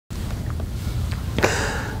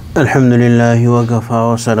الحمد لله وكفى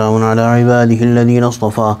وسلام على عباده الذين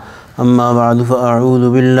اصطفى أما بعد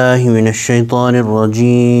فأعوذ بالله من الشيطان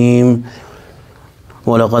الرجيم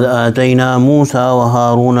ولقد آتينا موسى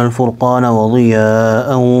وهارون الفرقان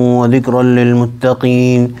وضياء وذكرا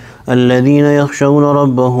للمتقين الذين يخشون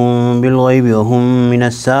ربهم بالغيب وهم من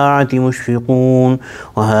الساعة مشفقون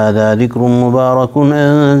وهذا ذكر مبارك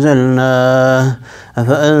أنزلناه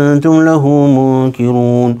أفأنتم له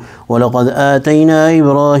منكرون ولقد آتينا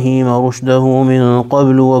إبراهيم رشده من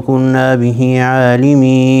قبل وكنا به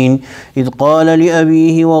عالمين إذ قال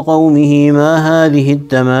لأبيه وقومه ما هذه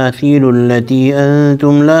التماثيل التي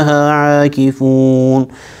أنتم لها عاكفون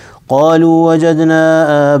قالوا وجدنا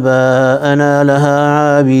آباءنا لها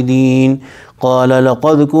عابدين قال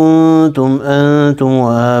لقد كنتم أنتم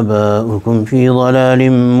وآباؤكم في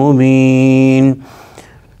ضلال مبين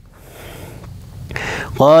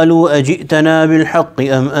قالوا أجئتنا بالحق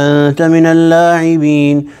أم أنت من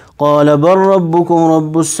اللاعبين قال بل ربكم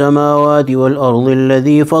رب السماوات والأرض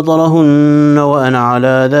الذي فطرهن وأنا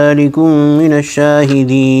على ذلكم من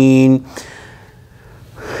الشاهدين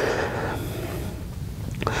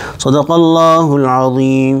صدق الله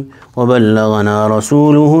العظيم وبلغنا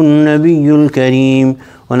رسوله النبي الكريم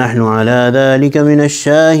ونحن على ذلك من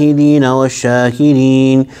الشاهدين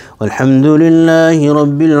والشاكرين والحمد لله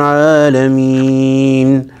رب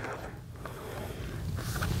العالمين.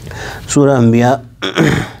 Surah Ambiya,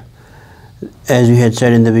 as we had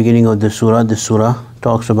said in the beginning of this surah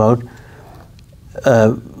talks about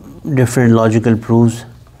different logical proofs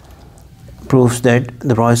that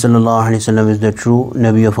the Prophet ﷺ is the true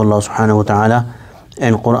Nabi of Allah subhanahu wa ta'ala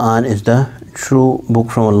and Quran is the true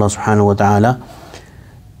book from Allah subhanahu wa ta'ala.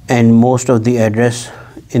 And most of the address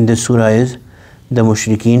in this surah is the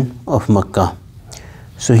mushrikeen of Makkah.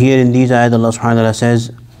 So here in these ayat Allah subhanahu wa ta'ala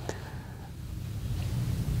says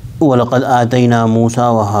وَلَقَدْ آتَيْنَا مُوسَى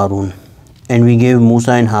وَهَارُونَ, and we gave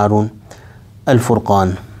Musa and Harun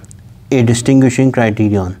al-Furqan, a distinguishing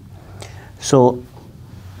criterion. So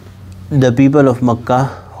the people of Makkah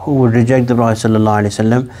who would reject the Prophet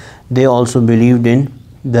ﷺ, they also believed in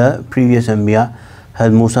the previous Ambiya,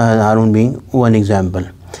 Had Musa, Had Harun being one example.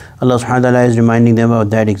 Allah subhanahu wa ta'ala is reminding them about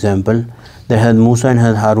that example, that Had Musa and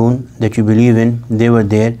Had Harun that you believe in, they were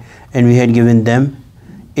there and we had given them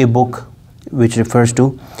a book which refers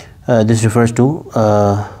to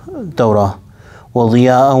Torah, وَضِيَاءً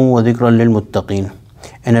وَذِكْرًا لِلْمُتَّقِينَ,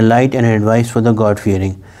 and a light and an advice for the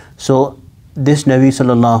God-fearing. So this Nabi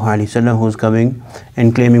sallallahu alaihi wasallam who is coming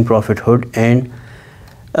and claiming prophethood and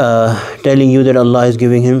telling you that Allah is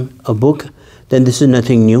giving him a book, then this is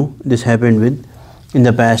nothing new. This happened in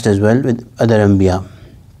the past as well with other Anbiya.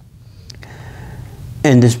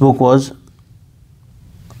 And this book was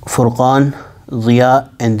Furqan, Ziya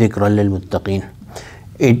and Dhikra lil Muttaqeen.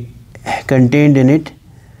 It contained in it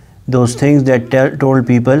those things that told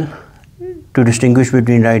people to distinguish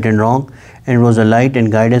between right and wrong, and was a light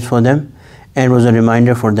and guidance for them, and was a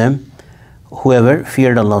reminder for them whoever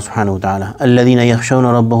feared Allah subhanahu wa ta'ala. الَّذِينَ يَخْشَوْنَ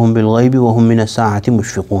رَبَّهُمْ بِالْغَيْبِ وَهُمْ مِنَ السَّاعَةِ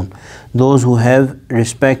مُشْفِقُونَ, those who have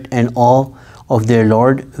respect and awe of their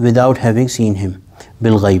Lord without having seen him,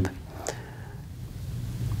 bil-ghayb,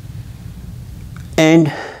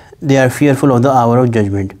 and they are fearful of the hour of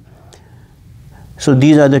judgment. So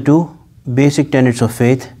these are the two basic tenets of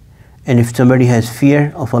faith, and if somebody has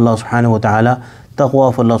fear of Allah subhanahu wa ta'ala, taqwa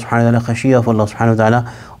of Allah subhanahu wa ta'ala, khashiyah of Allah subhanahu wa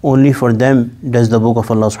ta'ala, only for them does the book of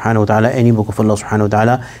Allah subhanahu wa ta'ala, any book of Allah subhanahu wa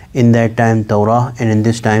ta'ala, in that time Torah and in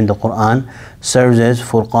this time the Quran, serves as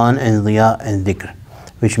Furqan and Ziya and Dhikr,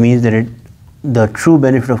 which means that the true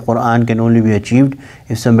benefit of Quran can only be achieved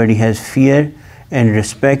if somebody has fear and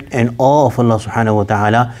respect and awe of Allah subhanahu wa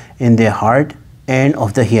ta'ala in their heart and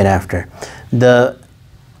of the hereafter. The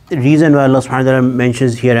reason why Allah subhanahu wa ta'ala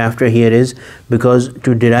mentions hereafter here is because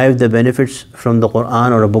to derive the benefits from the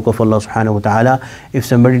Quran or a book of Allah subhanahu wa ta'ala, if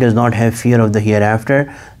somebody does not have fear of the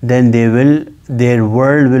hereafter, then their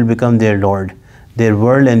world will become their Lord. Their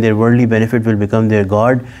world and their worldly benefit will become their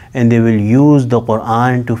God, and they will use the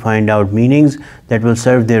Quran to find out meanings that will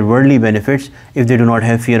serve their worldly benefits if they do not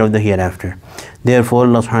have fear of the hereafter. Therefore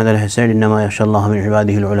Allah subhanahu wa ta'ala has said, إِنَّمَا يَخْشَى اللَّهَ مِنْ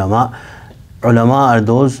عِبَادِهِ الْعُلَمَاء. Ulama are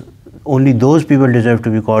only those people deserve to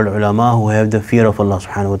be called ulama who have the fear of Allah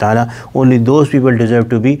subhanahu wa ta'ala. Only those people deserve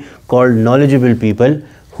to be called knowledgeable people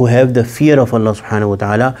who have the fear of Allah subhanahu wa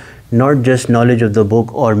ta'ala, not just knowledge of the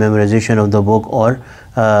book or memorization of the book or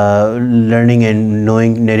learning and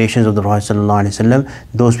knowing narrations of the Prophet sallallahu alaihi wasallam.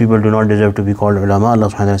 Those people do not deserve to be called ulama. Allah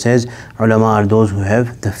subhanahu wa ta'ala says ulama are those who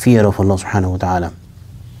have the fear of Allah subhanahu wa ta'ala.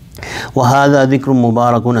 وَهَذَا ذِكْرٌ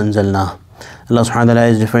مُبَارَكٌ أَنزَلْنَاهُ. Allah subhanahu wa ta'ala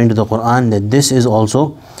is referring to the Quran that this is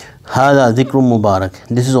also هَذَا ذِكْرٌ مُبَارَكٌ.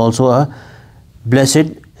 This is also a blessed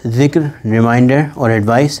dhikr, reminder or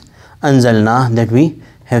advice, anzalna, that we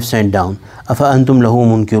have sent down. Afa antum lahu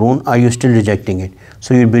munkirun, are you still rejecting it?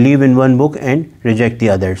 So you believe in one book and reject the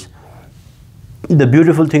others. The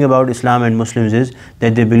beautiful thing about Islam and Muslims is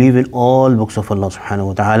that they believe in all books of Allah subhanahu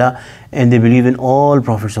wa ta'ala, and they believe in all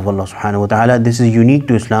prophets of Allah subhanahu wa ta'ala. This is unique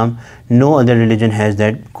to Islam. No other religion has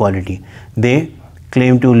that quality. They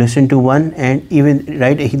claim to listen to one, and even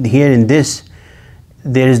right here in this,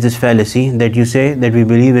 there is this fallacy that you say that we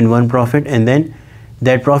believe in one prophet, and then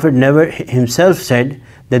that prophet never himself said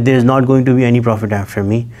that there is not going to be any prophet after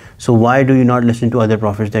me. So why do you not listen to other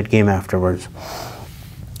prophets that came afterwards?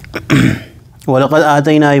 وَلَقَدْ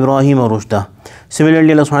آتَيْنَا إِبْرَاهِيمَ رُشْدًا.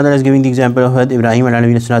 Similarly, Allah subhanahu wa ta'ala is giving the example of Ibrahim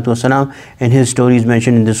alayhi salatu wasalam, and his story is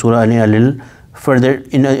mentioned in the surah a little further,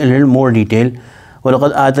 in a little more detail.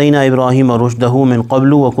 وَلَقَدْ آتَيْنَا إِبْرَاهِيمَ رُشْدَهُ مِنْ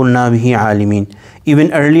قَبْلُ وَكُنَّا بِهِ عَالِمِينَ.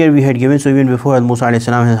 Even earlier we had given, so even before Musa alayhi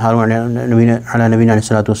salam and Harun ala nabiyina alayhi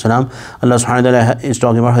salatu wasalam, Allah subhanahu wa ta'ala is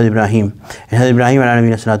talking about Ibrahim. And Ibrahim ala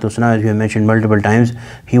nabiyina salatu wasalam, as we have mentioned multiple times,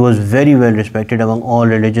 he was very well respected among all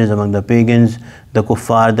religions, among the pagans, the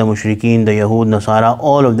kuffar, the mushrikeen, the Yahud, Nasara,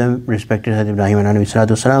 all of them respected Ibrahim ala nabiyina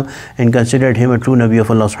salatu wasalam and considered him a true Nabi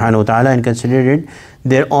of Allah subhanahu wa ta'ala, and considered it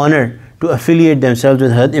their honor to affiliate themselves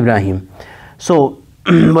with Ibrahim. So,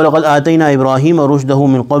 وَلَقَدْ آتَيْنَا إِبْرَاهِيمَ رُشْدَهُ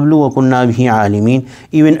مِنْ قَبْلُ وَكُنَّا بِهِ عَالِمِينَ.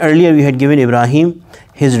 Even earlier we had given Ibrahim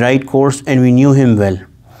his right course and we knew him well.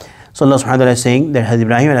 So Allah subhanahu wa ta'ala is saying that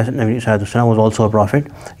Ibrahim was also a prophet.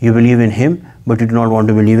 You believe in him, but you do not want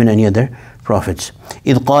to believe in any other prophets.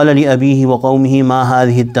 إِذْ قَالَ لِأَبِيهِ وَقَوْمِهِ مَا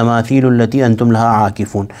هَذِهِ التَّمَاثِيلُ الَّتِي أَنْتُمْ لَهَا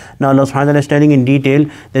عَاكِفُونَ. Now Allah subhanahu wa ta'ala is telling in detail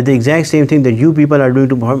that the exact same thing that you people are doing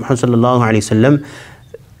to Muhammad sallallahu alayhi wasallam,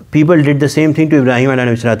 people did the same thing to Ibrahim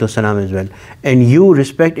alayhi salatu wasalam as well. And you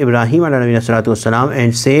respect Ibrahim alayhi salatu wasalam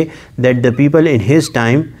and say that the people in his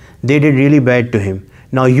time, they did really bad to him.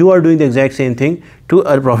 Now you are doing the exact same thing to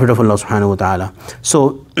a prophet of Allah subhanahu wa ta'ala.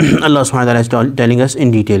 So Allah subhanahu wa ta'ala is telling us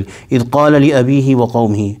in detail. إِذْ قَالَ لِأَبِيهِ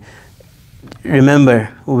وَقَوْمِهِ. Remember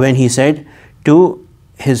when he said to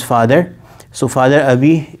his father, so father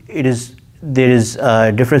Abi, there is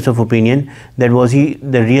a difference of opinion that was he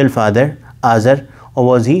the real father, Azar, or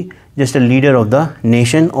was he just a leader of the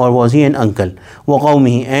nation, or was he an uncle?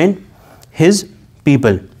 وَقَوْمِهِ, and his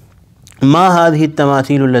people. مَا هَذِهِ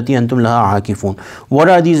التَّمَاثِيلُ الَّتِي أَنْتُمْ لَهَا عَاكِفُونَ. What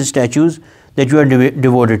are these statues that you are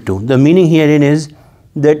devoted to? The meaning herein is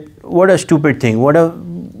that what a stupid thing, what a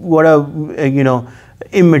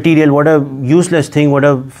immaterial, what a useless thing, what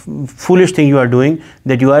a foolish thing you are doing,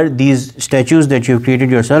 that you are these statues that you have created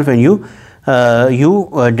yourself, and you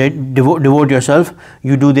devote yourself,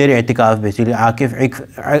 you do their i'tikaf basically.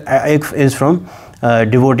 Ikf is from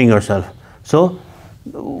devoting yourself. So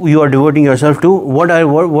you are devoting yourself to what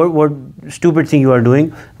stupid thing you are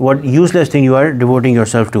doing, what useless thing you are devoting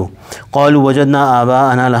yourself to. قَالُوا وَجَدْنَا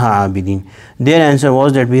آبَاءَنَا لَهَا عَابِدِينَ. Their answer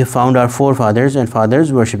was that we have found our forefathers and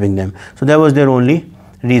fathers worshipping them. So that was their only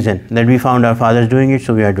reason, that we found our fathers doing it,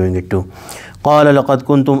 so we are doing it too. قال لقد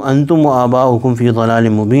كنتم أنتم وآباؤكم في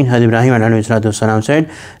ضلال مبين. Hazrat Ibrahim alayhi salatu wasalam said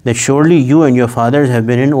that surely you and your fathers have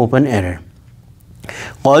been in open error.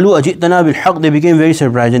 قالوا أجئتنا بالحق. They became very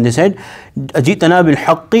surprised and they said أجئتنا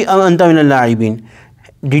بالحق أم أنت من اللاعبين.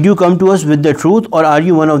 Did you come to us with the truth, or are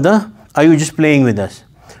you just playing with us?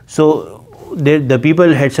 So the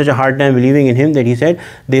people had such a hard time believing in him that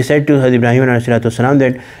they said to Hazrat Ibrahim alayhi salatu wasalam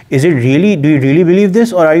that, do you really believe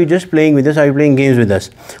this, or are you just playing with us, are you playing games with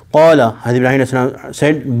us? قال, Hazrat Ibrahim alayhi salam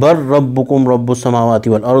said, بَرْ رَبُّكُمْ رَبُّ السَّمَاوَاتِ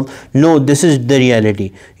وَالْأَرْضِ. No, this is the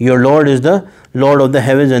reality. Your Lord is the Lord of the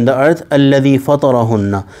heavens and the earth, الَّذِي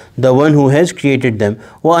فَطَرَهُنَّ, the one who has created them.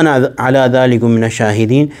 وَأَنَا عَلَى ذَلِكُمْ مِنَ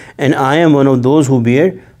الشَّاهِدِينَ, and I am one of those who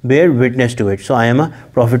bear witness to it. So I am a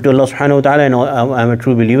prophet to Allah subhanahu wa ta'ala, and I am a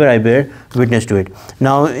true believer, I bear witness to it.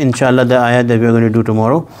 Now inshallah the ayat that we are going to do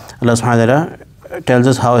tomorrow, Allah subhanahu wa ta'ala tells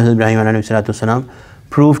us how Ibrahim alayhi salatu wasalam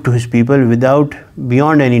proved to his people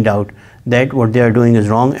beyond any doubt that what they are doing is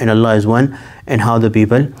wrong and Allah is one, and how the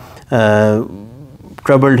people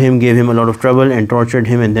troubled him, gave him a lot of trouble and tortured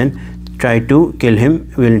him and then tried to kill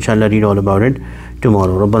him. We will inshallah read all about it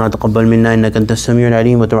tomorrow. ربنا تقبل منا إنك أنت السميع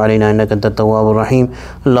العليم وتب علينا إنك أنت التواب الرحيم.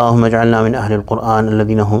 اللهم اجعلنا من أهل القرآن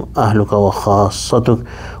الذين هم أهلك وخاصتك.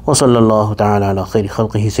 وصلى الله تعالى على خير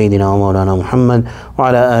خلقه سيدنا ومولانا محمد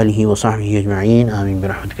وعلى آله وصحبه أجمعين. آمين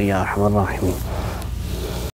برحمتك يا أرحم الراحمين.